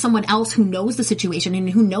it from someone else who knows the situation and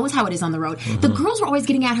who knows how it is on the road. The girls were always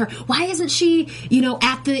getting at her, why isn't she,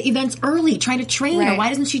 at the events early trying to train her? Why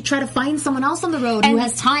doesn't she try to find someone else on the road who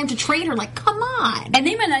has time to train her? Like, come on. And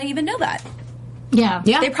they might not even know that. Yeah.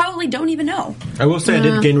 They probably don't even know. I will say I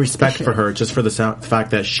did gain respect for her just for the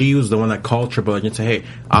fact that she was the one that called Triple H and said, hey,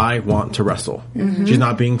 I want to wrestle. She's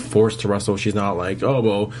not being forced to wrestle. She's not like, oh,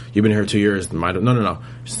 well, you've been here 2 years. No.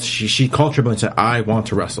 She called Triple H and said, I want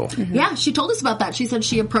to wrestle. Yeah, she told us about that. She said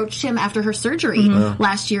she approached him after her surgery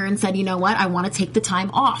last year and said, you know what, I want to take the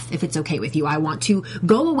time off if it's okay with you. I want to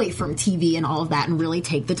go away from TV and all of that and really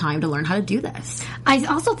take the time to learn how to do this. I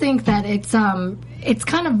also think that it's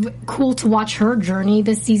kind of cool to watch her journey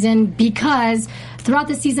this season because throughout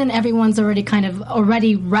the season everyone's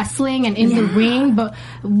already wrestling and in the ring, but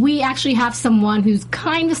we actually have someone who's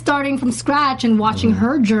kind of starting from scratch and watching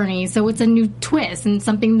her journey, so it's a new twist and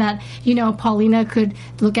something that Paulina could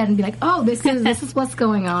look at and be like, oh, this is what's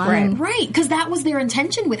going on. Right, because that was their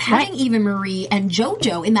intention with having Eva Marie and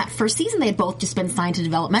JoJo in that first season. They had both just been signed to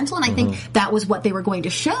developmental, and I think that was what they were going to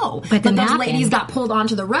show. But those ladies got pulled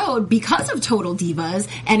onto the road because of Total Divas,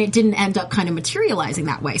 and it didn't end up kind of materializing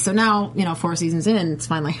that way. So now, 4 seasons in, it's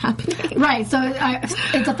finally happening. Right. So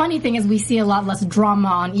it's a funny thing is we see a lot less drama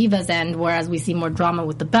on Eva's end, whereas we see more drama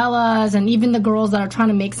with the Bellas and even the girls that are trying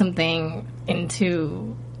to make something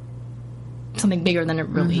into something bigger than it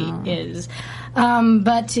really is.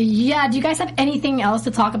 But yeah, do you guys have anything else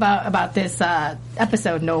to talk about this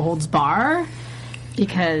episode, No Holds Barre?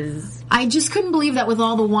 Because I just couldn't believe that with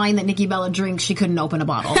all the wine that Nikki Bella drinks, she couldn't open a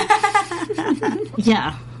bottle.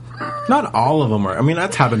 Yeah. Not all of them are. I mean,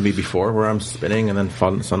 that's happened to me before, where I'm spinning and then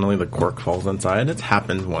suddenly the cork falls inside. It's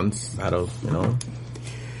happened once out of,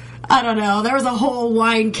 I don't know. There was a whole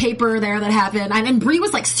wine caper there that happened. And Brie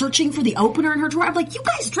was, searching for the opener in her drawer. I'm like, you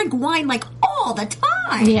guys drink wine, all the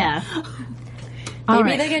time. Yeah.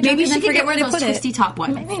 Maybe she can get rid of those twisty top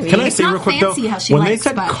ones. Can I say real quick though? When they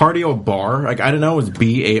said cardio bar, I didn't know it was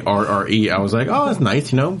BARRE. I was like, oh, that's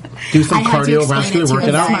nice. Do some cardiovascular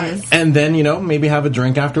working out, and then maybe have a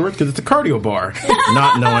drink afterwards because it's a cardio bar.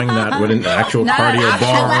 Not knowing that what an actual cardio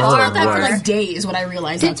bar. I thought that for days when I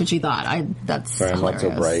realized that's what you thought. That's sorry, I'm not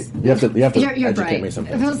so bright. You have to You're educate bright. me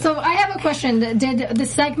sometimes. So I have a question. Did the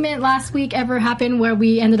segment last week ever happen where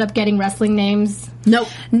we ended up getting wrestling names? Nope.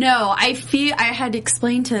 No, I had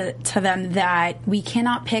explained to them that we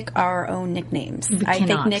cannot pick our own nicknames. I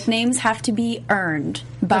think nicknames have to be earned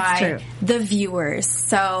by the viewers.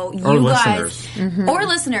 So you guys or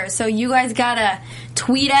listeners. So you guys gotta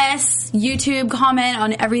tweet us, YouTube, comment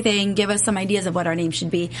on everything, give us some ideas of what our name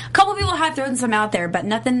should be. A couple people have thrown some out there, but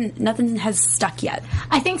nothing has stuck yet.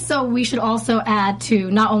 I think so. We should also add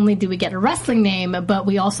to not only do we get a wrestling name, but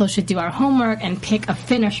we also should do our homework and pick a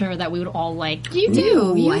finisher that we would all like. You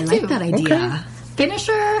like that idea. Okay.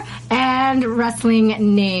 Finisher and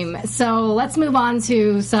wrestling name. So let's move on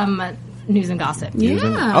to some news and gossip.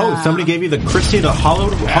 Oh, somebody gave you the Christy the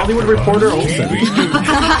Hollywood reporter Olsen.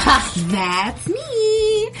 That's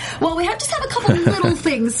me. Well, we just have a couple little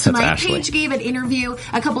things tonight. Ashley. Paige gave an interview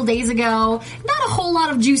a couple days ago. Not a whole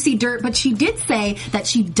lot of juicy dirt, but she did say that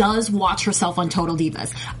she does watch herself on Total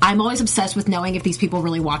Divas. I'm always obsessed with knowing if these people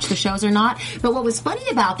really watch the shows or not. But what was funny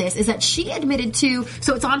about this is that she admitted to,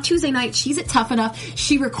 so it's on Tuesday night, she's at Tough Enough,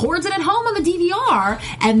 she records it at home on the DVR,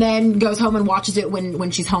 and then goes home and watches it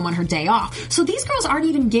when she's home on her day off. So these girls aren't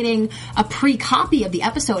even getting a pre-copy of the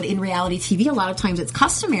episode in reality TV. A lot of times it's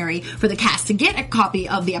customary for the cast to get a copy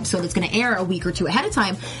of the episode that's going to air a week or two ahead of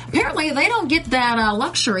time. Apparently, they don't get that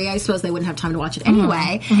luxury. I suppose they wouldn't have time to watch it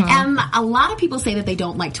anyway. And a lot of people say that they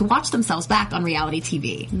don't like to watch themselves back on reality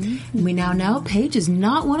TV. We now know Paige is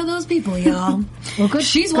not one of those people, y'all. Well, good.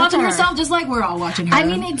 She's watching herself just like we're all watching her. I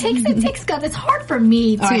mean, it takes guts. It's hard for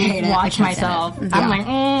me to watch myself. I'm like,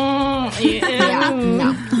 no.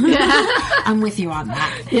 I'm with you on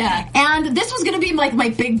that. Yeah. And this was going to be like my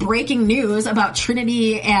big breaking news about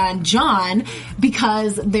Trinity and John,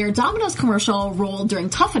 because their Domino's commercial rolled during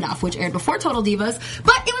Tough Enough, which aired before Total Divas,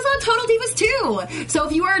 but it was on Total Divas too. So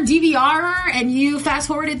if you are a DVR and you fast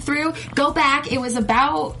forwarded through, go back. It was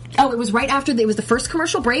right after it was the first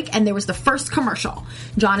commercial break, and there was the first commercial.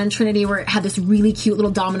 John and Trinity had this really cute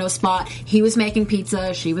little Domino spot. He was making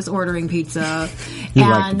pizza, she was ordering pizza. You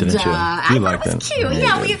liked it, didn't you? I thought it was cute.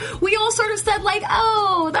 Yeah, we all sort of said like,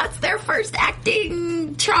 oh, that's their first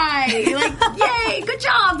acting try. Like, yay, good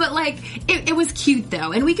job. But like, it was cute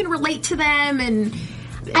though, and we can relate to them, and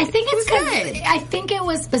I think it's good. I think it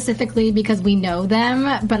was specifically because we know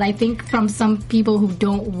them, but I think from some people who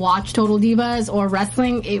don't watch Total Divas or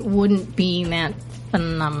wrestling, it wouldn't be that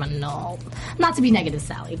phenomenal. Not to be negative,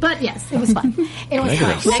 Sally, but yes, it was fun. It was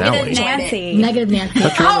fun. Negative Nancy. Negative Nancy.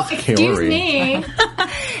 Oh, excuse me.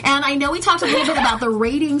 And I know we talked a little bit about the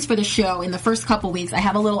ratings for the show in the first couple weeks. I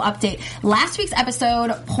have a little update. Last week's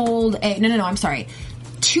episode pulled I'm sorry.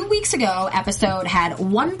 2 weeks ago, episode had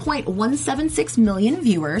 1.176 million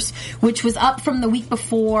viewers, which was up from the week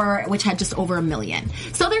before, which had just over 1 million.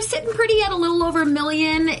 So they're sitting pretty at a little over 1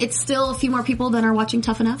 million. It's still a few more people than are watching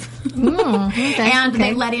Tough Enough. And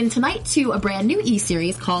they led in tonight to a brand new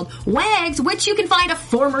E-series called Wags, which you can find a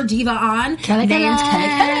former diva on named Kelly.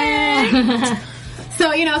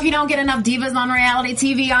 So, if you don't get enough divas on reality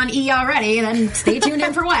TV on E already, then stay tuned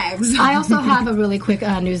in for Wags. I also have a really quick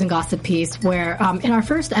news and gossip piece where in our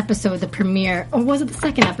first episode, the premiere, or was it the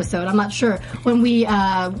second episode? I'm not sure. When we,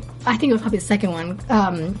 I think it was probably the second one,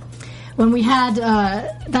 when we had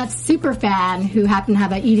that super fan who happened to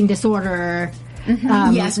have an eating disorder.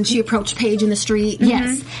 Yes, and she approached Paige in the street.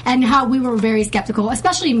 Yes, and how we were very skeptical,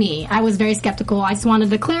 especially me. I was very skeptical. I just wanted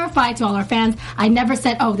to clarify to all our fans. I never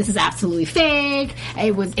said, "Oh, this is absolutely fake."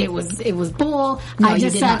 It was bull. No, I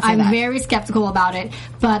just said I'm very skeptical about it.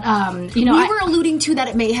 But we were alluding to that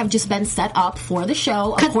it may have just been set up for the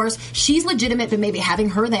show. Of course, she's legitimate, but maybe having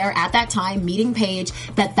her there at that time, meeting Paige,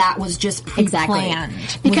 that was just pre-planned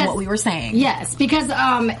with what we were saying. Yes, because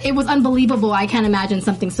it was unbelievable. I can't imagine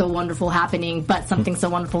something so wonderful happening. But something so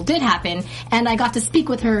wonderful did happen, and I got to speak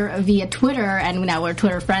with her via Twitter, and now we're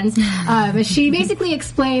Twitter friends. She basically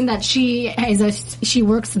explained that she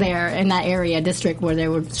works there in that area district where they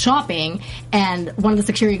were shopping, and one of the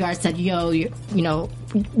security guards said, "Yo,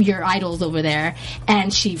 your idol's over there,"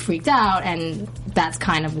 and she freaked out, and that's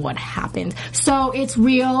kind of what happened. So it's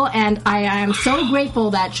real, and I am so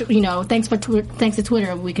grateful that thanks to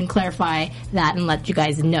Twitter, we can clarify that and let you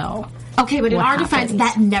guys know. Okay, but in our defense,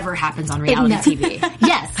 that never happens on reality TV.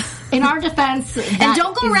 Yes. In our defense. And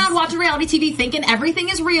don't go around watching reality TV thinking everything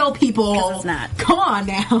is real, people. Because it's not. Come on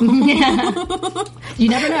now. Yeah. You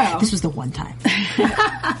never know. This was the one time.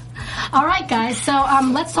 All right, guys. So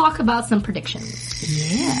let's talk about some predictions.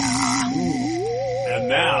 Yeah. And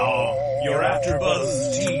now, your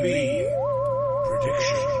AfterBuzz TV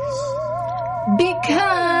predictions.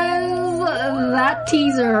 Because that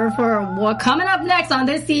teaser for what coming up next on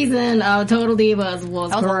this season of Total Divas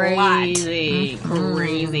was crazy.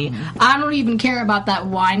 Crazy. I don't even care about that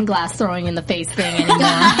wine glass throwing in the face thing anymore.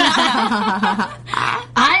 I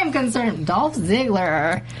am concerned Dolph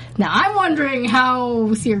Ziggler. Now, I'm wondering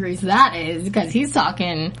how serious that is, because he's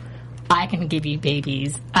talking, I can give you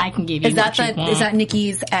babies. I can give you Is that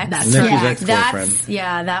Nikki's ex? That's Nikki's ex-girlfriend.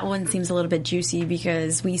 That one seems a little bit juicy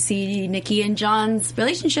because we see Nikki and John's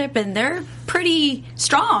relationship and they're pretty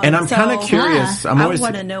strong. And I'm kind of curious. I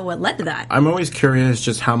want to know what led to that. I'm always curious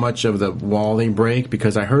just how much of the wall they break,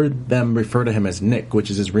 because I heard them refer to him as Nick,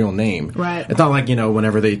 which is his real name. Right. It's not like,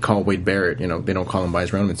 whenever they call Wade Barrett, they don't call him by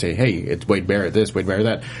his real name and say, hey, it's Wade Barrett this, Wade Barrett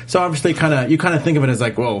that. So obviously you kind of think of it as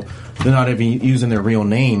like, well, they're not even using their real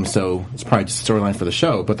name, so oh, it's probably just a storyline for the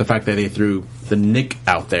show. But the fact that they threw the Nick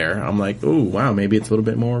out there, I'm like, oh, wow, maybe it's a little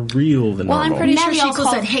bit more real than normal. I'm pretty sure Maddie she also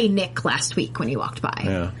called... said, "Hey, Nick," last week when he walked by.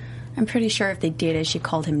 Yeah. I'm pretty sure if they dated, she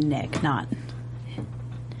called him Nick, not...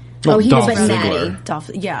 Well, he Dolph was with Ziggler. Maddie. Dolph.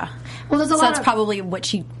 Yeah. Well, there's a So lot that's of... probably what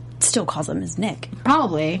she still calls him, is Nick.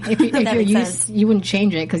 Probably. If That you're makes used, sense. you wouldn't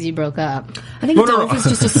change it because you broke up. I think No, Dolph no. is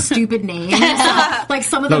just a stupid name. So, like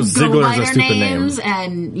some of them go Ziggler's by a their stupid names, name.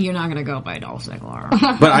 and you're not going to go by Dolph Ziggler.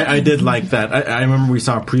 But I did like that. I remember we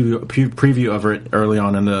saw a preview of it early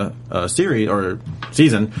on in the series or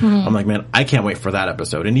season. I'm like, man, I can't wait for that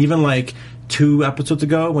episode. And even like 2 episodes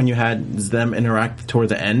ago when you had them interact toward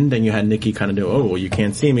the end and you had Nikki kind of do, oh, well, you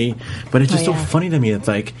can't see me. But it's just so funny to me. It's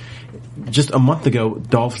like just a month ago,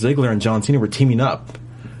 Dolph Ziggler and John Cena were teaming up.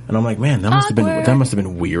 And I'm like, man, that must have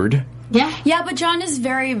been weird. Yeah, but John is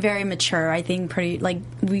very, very mature. I think pretty, like,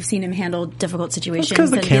 we've seen him handle difficult situations.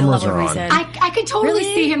 because the and cameras level are on. reason. I could totally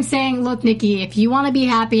see him saying, look, Nikki, if you want to be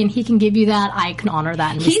happy and he can give you that, I can honor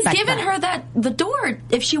that and He's respect given that. her the door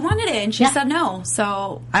if she wanted it, and she said no.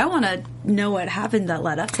 So I want to know what happened that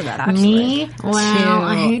led up to that, actually. Me Well, too.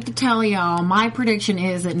 I hate to tell y'all, my prediction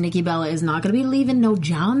is that Nikki Bella is not going to be leaving no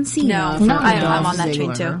John Cena. No, for I'm Dolph on that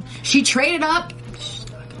train, Ziggler. too. She traded up.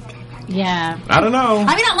 Yeah. I don't know.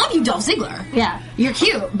 I mean, I love you, Dolph Ziggler. Yeah. You're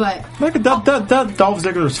cute, but Like, that Dolph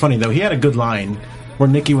Ziggler was funny, though. He had a good line where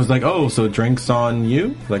Nikki was like, oh, so drinks on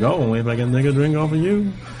you? Like, oh, maybe I can take a drink off of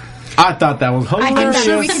you. I thought that was hilarious. I'm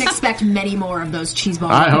sure we can expect many more of those cheese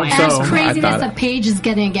balls. I hope As so. crazy I as thought the Paige is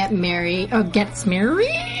going to get married, or gets married,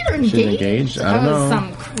 or engaged. She's engaged? I don't That was know.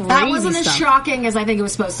 some crazy That wasn't as stuff. shocking as I think it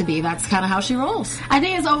was supposed to be. That's kind of how she rolls. I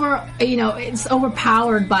think it's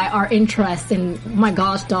overpowered by our interest in, oh my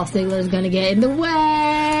gosh, Dolph Ziggler is going to get in the way.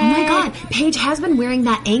 Oh my god, Paige has been wearing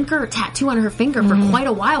that anchor tattoo on her finger for quite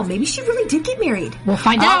a while. Maybe she really did get married. We'll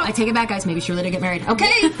find out. I take it back, guys. Maybe she really did get married.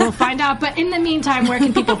 Okay. We'll find out. But in the meantime, where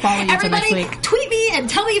can people follow you for next Everybody, week? tweet me and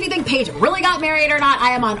tell me if you think Paige really got married or not.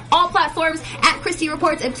 I am on all platforms at Christy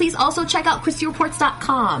Reports, and please also check out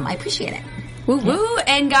ChristyReports.com. I appreciate it. Woo woo!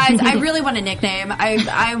 And guys, I really want a nickname.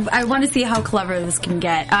 I want to see how clever this can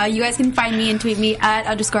get. You guys can find me and tweet me at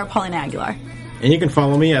 _Paulina Aguilar. And you can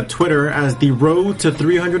follow me at Twitter as the road to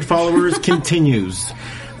 300 followers continues.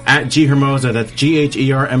 At G Hermosa, that's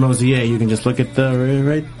GHERMOZA. You can just look at the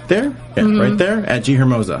right there. Yeah, right there at G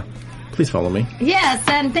Hermosa. Please follow me. Yes,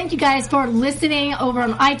 and thank you guys for listening over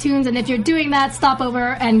on iTunes. And if you're doing that, stop over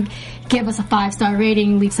and give us a 5-star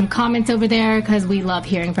rating. Leave some comments over there because we love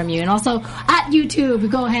hearing from you. And also at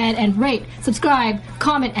YouTube, go ahead and rate, subscribe,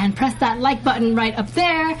 comment, and press that like button right up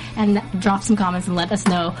there. And drop some comments and let us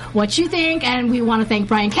know what you think. And we want to thank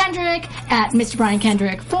Brian Kendrick at Mr. Brian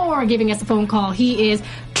Kendrick for giving us a phone call. He is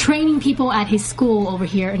training people at his school over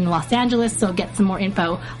here in Los Angeles, so get some more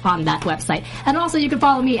info on that website. And also you can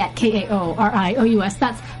follow me at KAORIOUS.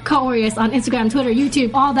 That's Kaorius on Instagram, Twitter,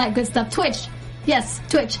 YouTube, all that good stuff. Twitch. Yes,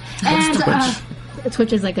 Twitch. And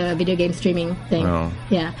Twitch is like a video game streaming thing. Oh.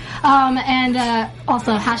 Yeah. And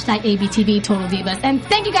also hashtag ABTV Total Divas. And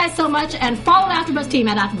thank you guys so much, and follow the AfterBuzz team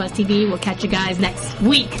at AfterBuzz TV. We'll catch you guys next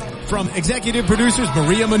week. From executive producers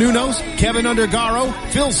Maria Menounos, Kevin Undergaro,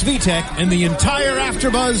 Phil Svitek, and the entire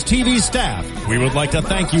AfterBuzz TV staff, we would like to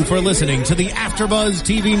thank you for listening to the AfterBuzz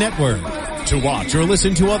TV network. To watch or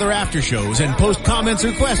listen to other after shows and post comments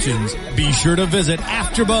or questions, be sure to visit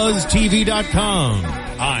AfterBuzzTV.com.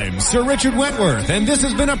 I'm Sir Richard Wentworth, and this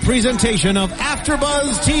has been a presentation of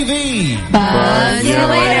AfterBuzz TV. Buzz you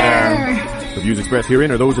later. The views expressed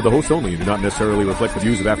herein are those of the hosts only and do not necessarily reflect the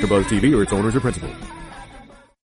views of AfterBuzz TV or its owners or principals.